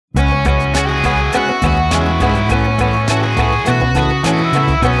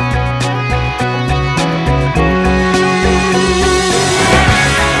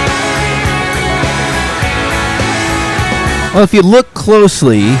Well, if you look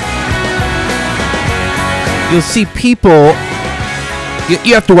closely, you'll see people.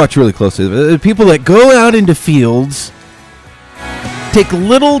 You have to watch really closely. The people that go out into fields, take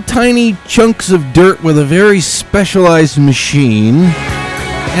little tiny chunks of dirt with a very specialized machine,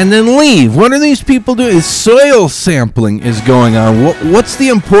 and then leave. What are these people doing? Soil sampling is going on. What's the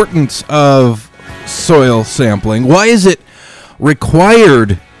importance of soil sampling? Why is it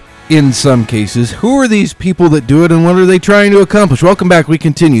required in some cases? Who are these people that do it, and what are they trying to accomplish? Welcome back. We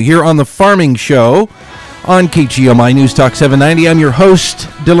continue here on The Farming Show on KGMI News Talk 790. I'm your host,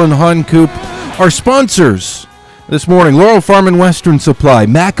 Dylan Honcoop. Our sponsors this morning, Laurel Farm and Western Supply,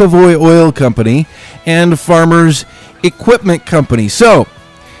 McAvoy Oil Company, and Farmers Equipment Company. So,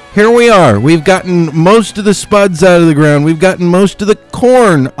 here we are. We've gotten most of the spuds out of the ground. We've gotten most of the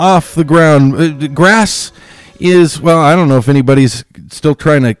corn off the ground. Grass is, well, I don't know if anybody's still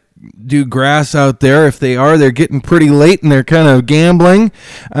trying to do grass out there. If they are, they're getting pretty late and they're kind of gambling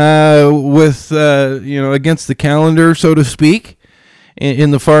with, against the calendar, so to speak,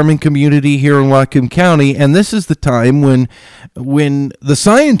 in the farming community here in Whatcom County. And this is the time when the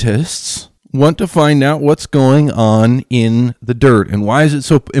scientists want to find out what's going on in the dirt and why is it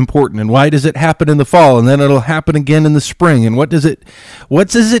so important and why does it happen in the fall and then it'll happen again in the spring, and what does it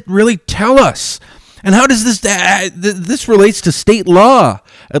really tell us, and how does this relates to state law,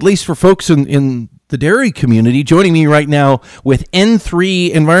 at least for folks in the dairy community. Joining me right now with N3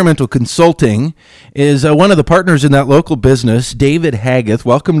 Environmental Consulting is one of the partners in that local business, David Hageth.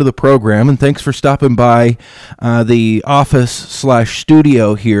 Welcome to the program, and thanks for stopping by the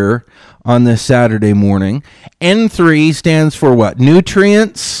office/studio here on this Saturday morning. N3 stands for what?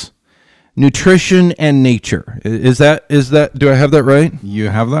 Nutrients, nutrition, and nature. Is that? Do I have that right? You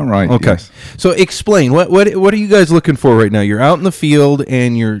have that right. Okay. Yes. So explain, what are you guys looking for right now? You're out in the field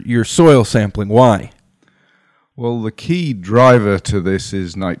and you're soil sampling. Why? Well, the key driver to this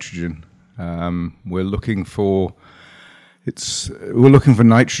is nitrogen. We're looking for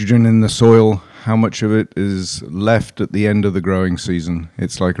nitrogen in the soil. How much of it is left at the end of the growing season?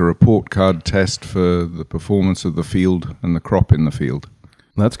 It's like a report card test for the performance of the field and the crop in the field.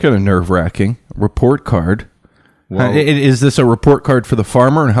 That's kind of nerve-wracking. Report card. Well, is this a report card for the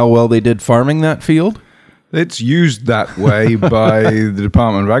farmer and how well they did farming that field? It's used that way by the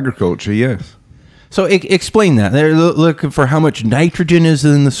Department of Agriculture, yes. So explain that. They're looking for how much nitrogen is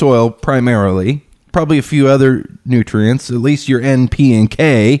in the soil primarily. Probably a few other nutrients, at least your N, P, and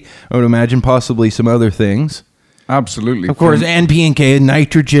K. I would imagine possibly some other things. Absolutely. Of course, N, P, and K,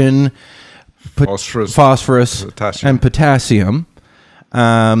 nitrogen, phosphorus and potassium.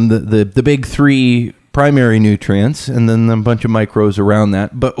 The big three primary nutrients, and then a bunch of micros around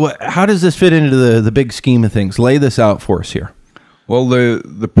that. But how does this fit into the big scheme of things? Lay this out for us here. Well,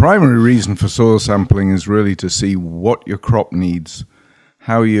 the primary reason for soil sampling is really to see what your crop needs,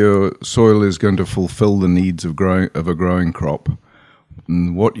 how your soil is going to fulfill the needs of a growing crop,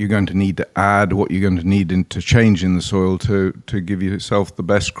 and what you're going to need to add, what you're going to need to change in the soil to give yourself the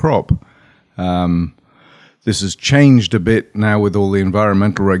best crop. This has changed a bit now with all the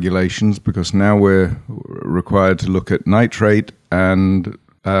environmental regulations, because now we're required to look at nitrate and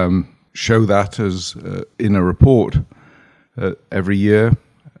show that as in a report every year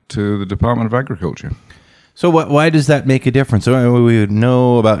to the Department of Agriculture. So why does that make a difference? We would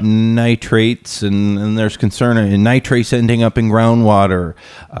know about nitrates, and there's concern in nitrates ending up in groundwater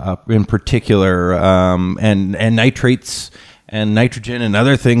in particular, and nitrates and nitrogen and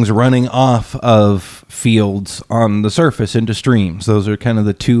other things running off of fields on the surface into streams. Those are kind of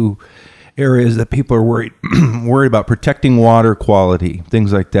the two areas that people are worried about, protecting water quality,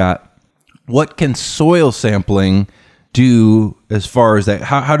 things like that. What can soil sampling do as far as that?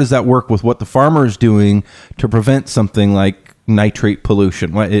 How does that work with what the farmer is doing to prevent something like nitrate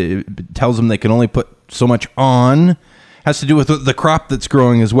pollution? It tells them they can only put so much on. Has to do with the crop that's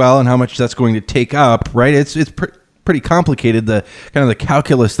growing as well and how much that's going to take up, right? It's pretty complicated, the kind of the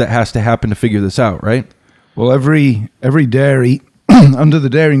calculus that has to happen to figure this out, right? Well, every dairy, under the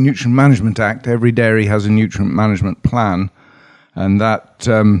Dairy Nutrient Management Act, every dairy has a nutrient management plan, and that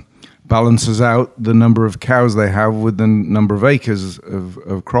balances out the number of cows they have with the number of acres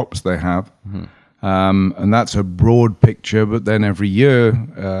of crops they have. Mm-hmm. And that's a broad picture, but then every year,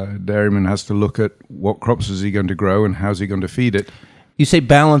 dairyman has to look at what crops is he going to grow and how's he going to feed it. You say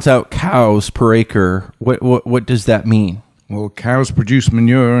balance out cows per acre. What does that mean? Well, cows produce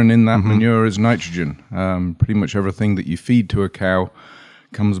manure, and in that manure is nitrogen. Pretty much everything that you feed to a cow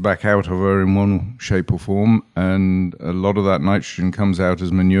comes back out of her in one shape or form, and a lot of that nitrogen comes out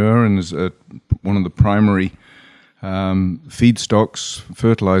as manure and is one of the primary feedstocks,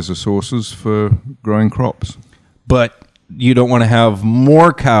 fertilizer sources for growing crops. But you don't want to have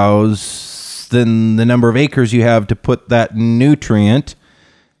more cows than the number of acres you have to put that nutrient,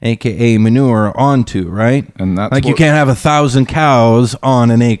 aka manure, onto, right? And that's like you can't have 1,000 cows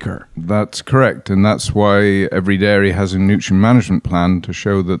on an acre. That's correct, and that's why every dairy has a nutrient management plan to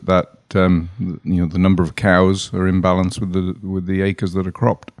show that the number of cows are in balance with the acres that are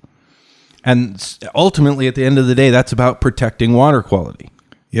cropped. And ultimately, at the end of the day, that's about protecting water quality.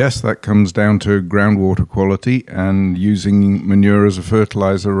 Yes, that comes down to groundwater quality and using manure as a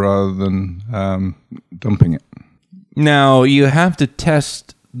fertilizer rather than dumping it. Now, you have to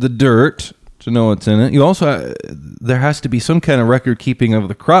test the dirt to know what's in it. You also, there has to be some kind of record keeping of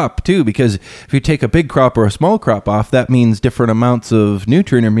the crop too, because if you take a big crop or a small crop off, that means different amounts of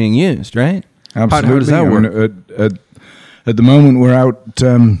nutrient are being used, right? Absolutely. How does that work? At the moment, we're out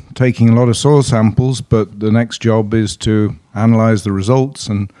taking a lot of soil samples, but the next job is to analyze the results,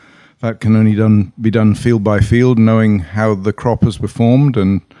 and that can only be done field by field, knowing how the crop has performed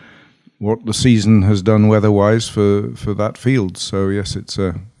and what the season has done weather-wise for that field. So yes,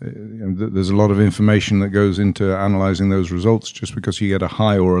 there's a lot of information that goes into analyzing those results. Just because you get a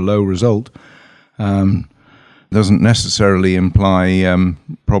high or a low result doesn't necessarily imply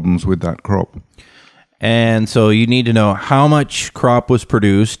problems with that crop. And so you need to know how much crop was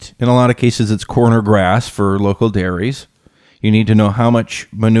produced. In a lot of cases, it's corn or grass for local dairies. You need to know how much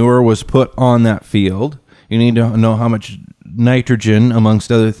manure was put on that field. You need to know how much nitrogen,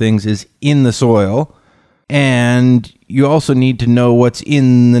 amongst other things, is in the soil. And you also need to know what's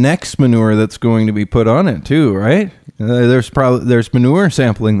in the next manure that's going to be put on it too, right? There's manure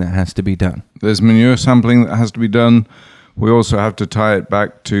sampling that has to be done. There's manure sampling that has to be done. We also have to tie it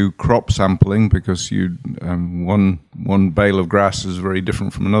back to crop sampling, because one bale of grass is very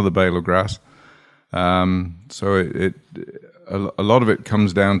different from another bale of grass. So a lot of it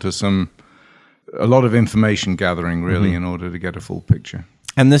comes down to a lot of information gathering, really, in order to get a full picture.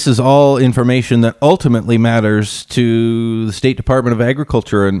 And this is all information that ultimately matters to the State Department of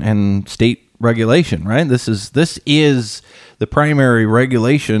Agriculture and state regulation, right? This is the primary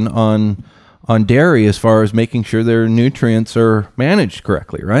regulation on dairy as far as making sure their nutrients are managed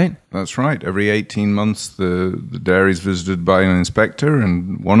correctly, right? That's right. Every 18 months, the dairy is visited by an inspector,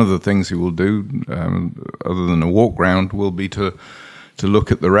 and one of the things he will do, other than a walk round, will be to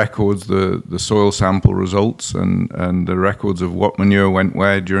look at the records, the soil sample results, and the records of what manure went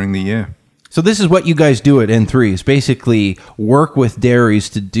where during the year. So this is what you guys do at N3, is basically work with dairies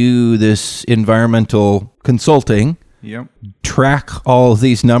to do this environmental consulting. Yep. Track all of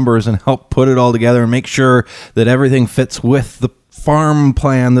these numbers and help put it all together and make sure that everything fits with the farm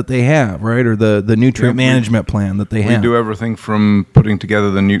plan that they have, right? Or the nutrient management plan that they have. We do everything from putting together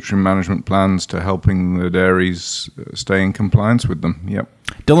the nutrient management plans to helping the dairies stay in compliance with them. Yep.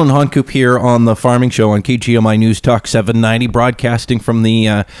 Dylan Honcoop here on the Farming Show on KGMI News Talk 790, broadcasting from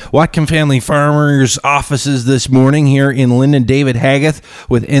the Watkin Family Farmers offices this morning here in Linden. David Hagath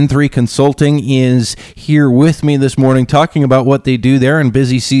with N3 Consulting is here with me this morning talking about what they do. They're in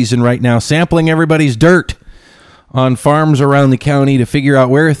busy season right now, sampling everybody's dirt on farms around the county to figure out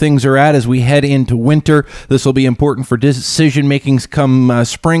where things are at as we head into winter. This will be important for decision makings come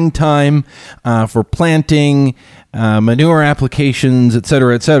springtime, for planting, manure applications, et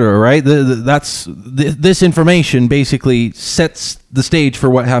cetera, right? This information basically sets the stage for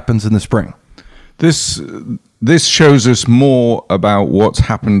what happens in the spring. This shows us more about what's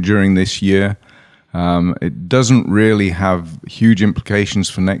happened during this year. It doesn't really have huge implications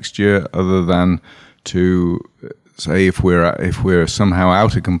for next year, other than to say if we're somehow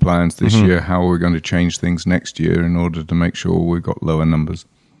out of compliance this year, how are we going to change things next year in order to make sure we've got lower numbers.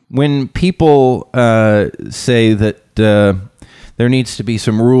 When people say that there needs to be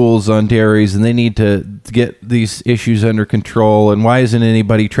some rules on dairies and they need to get these issues under control, and why isn't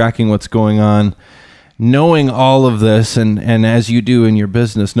anybody tracking what's going on, knowing all of this, and as you do in your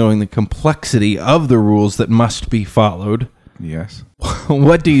business, knowing the complexity of the rules that must be followed. Yes.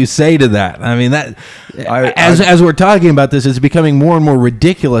 What do you say to that? I mean, as we're talking about this, it's becoming more and more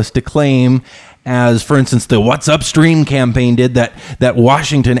ridiculous to claim, as, for instance, the What's Upstream campaign did, that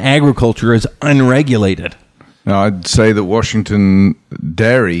Washington agriculture is unregulated. Now, I'd say that Washington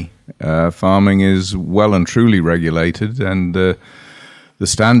dairy farming is well and truly regulated, and the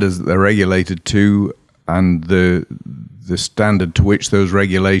standards that they're regulated to and the standard to which those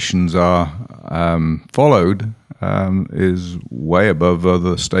regulations are followed is way above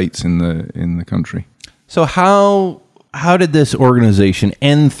other states in the country. So how did this organization,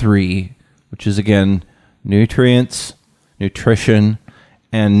 N3, which is again nutrients, nutrition,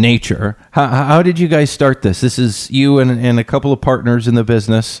 and nature. How did you guys start this? This is you and a couple of partners in the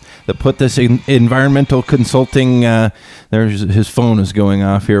business that put this environmental consulting. There's his phone is going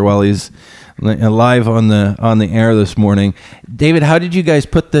off here while he's live on the air this morning. David, how did you guys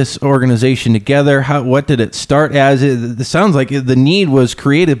put this organization together? What did it start as? It sounds like the need was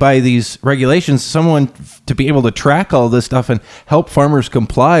created by these regulations, someone to be able to track all this stuff and help farmers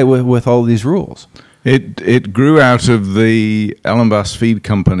comply with all these rules. It grew out of the Ellenbass Feed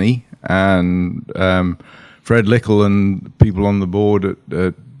Company, and Fred Lickle and people on the board at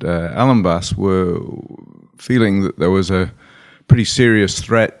Ellenbass were feeling that there was a pretty serious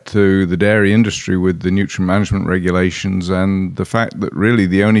threat to the dairy industry with the nutrient management regulations, and the fact that really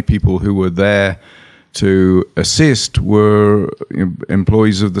the only people who were there to assist were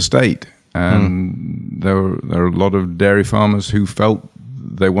employees of the state. And there were a lot of dairy farmers who felt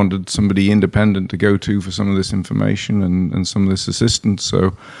they wanted somebody independent to go to for some of this information and some of this assistance.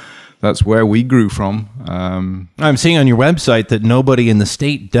 So that's where we grew from. I'm seeing on your website that nobody in the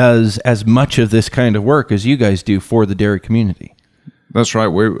state does as much of this kind of work as you guys do for the dairy community. That's right.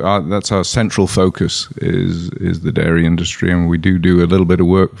 That's our central focus is the dairy industry, and we do a little bit of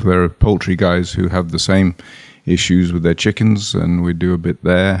work for their poultry guys who have the same issues with their chickens, and we do a bit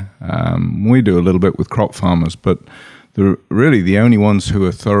there. We do a little bit with crop farmers, but they're really the only ones who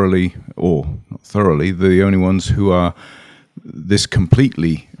are the only ones who are this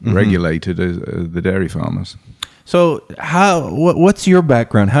completely regulated are the dairy farmers. So what's your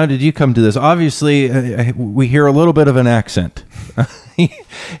background? How did you come to this? Obviously, we hear a little bit of an accent.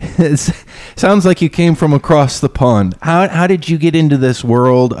 It sounds like you came from across the pond. How did you get into this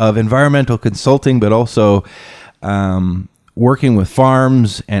world of environmental consulting, but also working with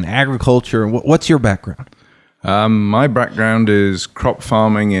farms and agriculture? What's your background? My background is crop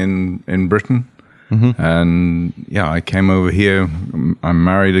farming in Britain. And I came over here. I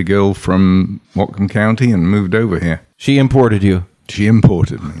married a girl from Whatcom County and moved over here. She imported you. She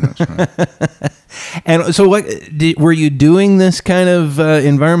imported me, that's right. And so were you doing this kind of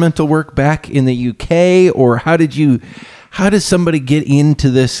environmental work back in the UK, or how does somebody get into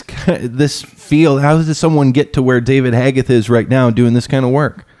this field? How does someone get to where David Haggith is right now doing this kind of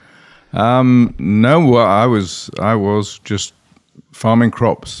work? No, I was just farming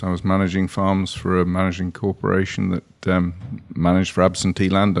crops. I was managing farms for a managing corporation that managed for absentee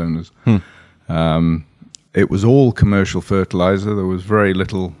landowners. It was all commercial fertilizer. There was very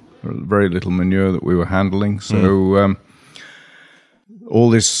little manure that we were handling. So all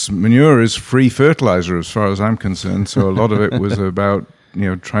this manure is free fertilizer as far as I'm concerned. So a lot of it was about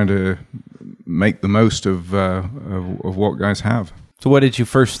trying to make the most of what guys have. So what did you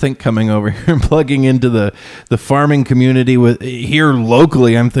first think coming over here and plugging into the farming community here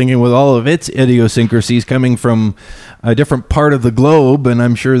locally? I'm thinking with all of its idiosyncrasies coming from a different part of the globe, and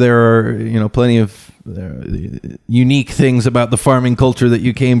I'm sure there are plenty of unique things about the farming culture that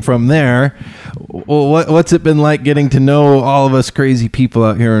you came from there. Well, what's it been like getting to know all of us crazy people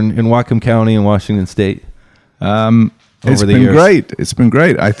out here in Whatcom County and Washington State? It's been great. It's been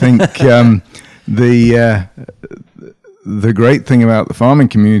great. I think the great thing about the farming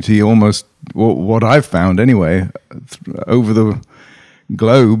community, almost what I've found anyway, over the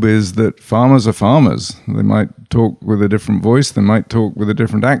globe, is that farmers are farmers. They might talk with a different voice, they might talk with a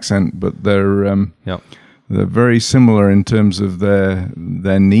different accent, but they're very similar in terms of their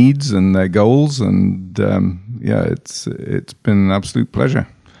needs and their goals. And it's been an absolute pleasure.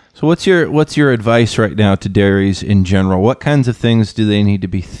 So what's your advice right now to dairies in general? What kinds of things do they need to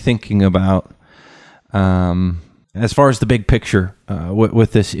be thinking about? As far as the big picture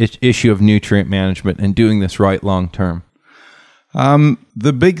with this issue of nutrient management and doing this right long term?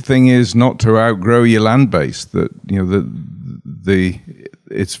 The big thing is not to outgrow your land base. That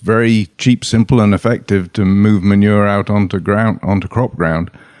it's very cheap, simple, and effective to move manure out onto crop ground.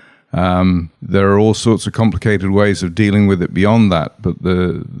 There are all sorts of complicated ways of dealing with it beyond that, but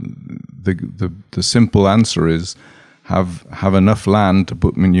the simple answer is have enough land to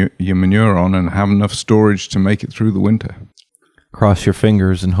put your manure on and have enough storage to make it through the winter. Cross your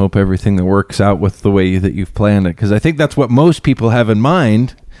fingers and hope everything that works out with the way that you've planned it, because I think that's what most people have in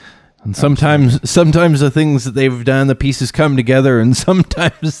mind. And sometimes the things that they've done, the pieces come together, and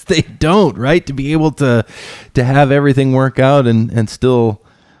sometimes they don't. Right, to be able to have everything work out and still,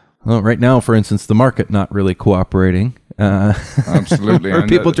 well, right now, for instance, the market not really cooperating. Absolutely. Or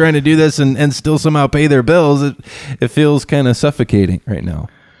people trying to do this and still somehow pay their bills. It feels kind of suffocating right now.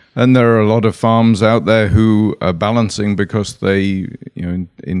 And there are a lot of farms out there who are balancing because they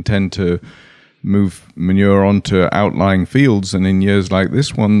intend to move manure onto outlying fields. And in years like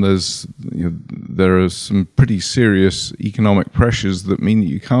this one, there's there are some pretty serious economic pressures that mean that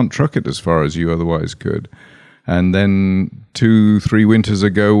you can't truck it as far as you otherwise could. And then 2-3 winters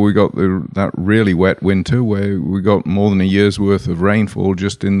ago, we got that really wet winter where we got more than a year's worth of rainfall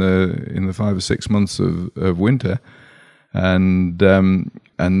just in the 5 or 6 months of winter, and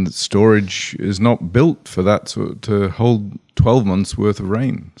storage is not built for that to hold 12 months worth of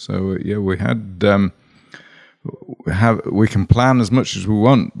rain. So yeah, we can plan as much as we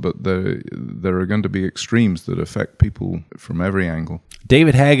want, but there are going to be extremes that affect people from every angle.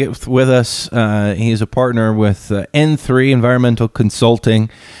 David Haggett with us. He's a partner with N3 Environmental Consulting.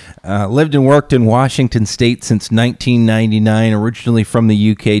 Lived and worked in Washington State since 1999, originally from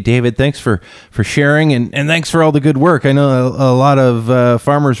the UK. David, thanks for sharing, and thanks for all the good work. I know a lot of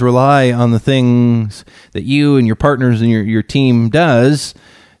farmers rely on the things that you and your partners and your team does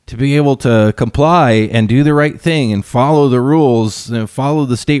to be able to comply and do the right thing and follow the rules, follow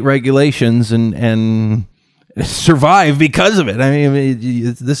the state regulations, and survive because of it. I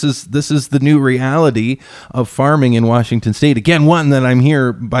mean, this is the new reality of farming in Washington State. Again, one that I'm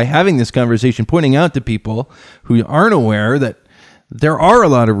here by having this conversation, pointing out to people who aren't aware that there are a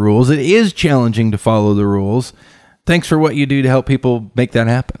lot of rules. It is challenging to follow the rules. Thanks for what you do to help people make that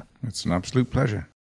happen. It's an absolute pleasure.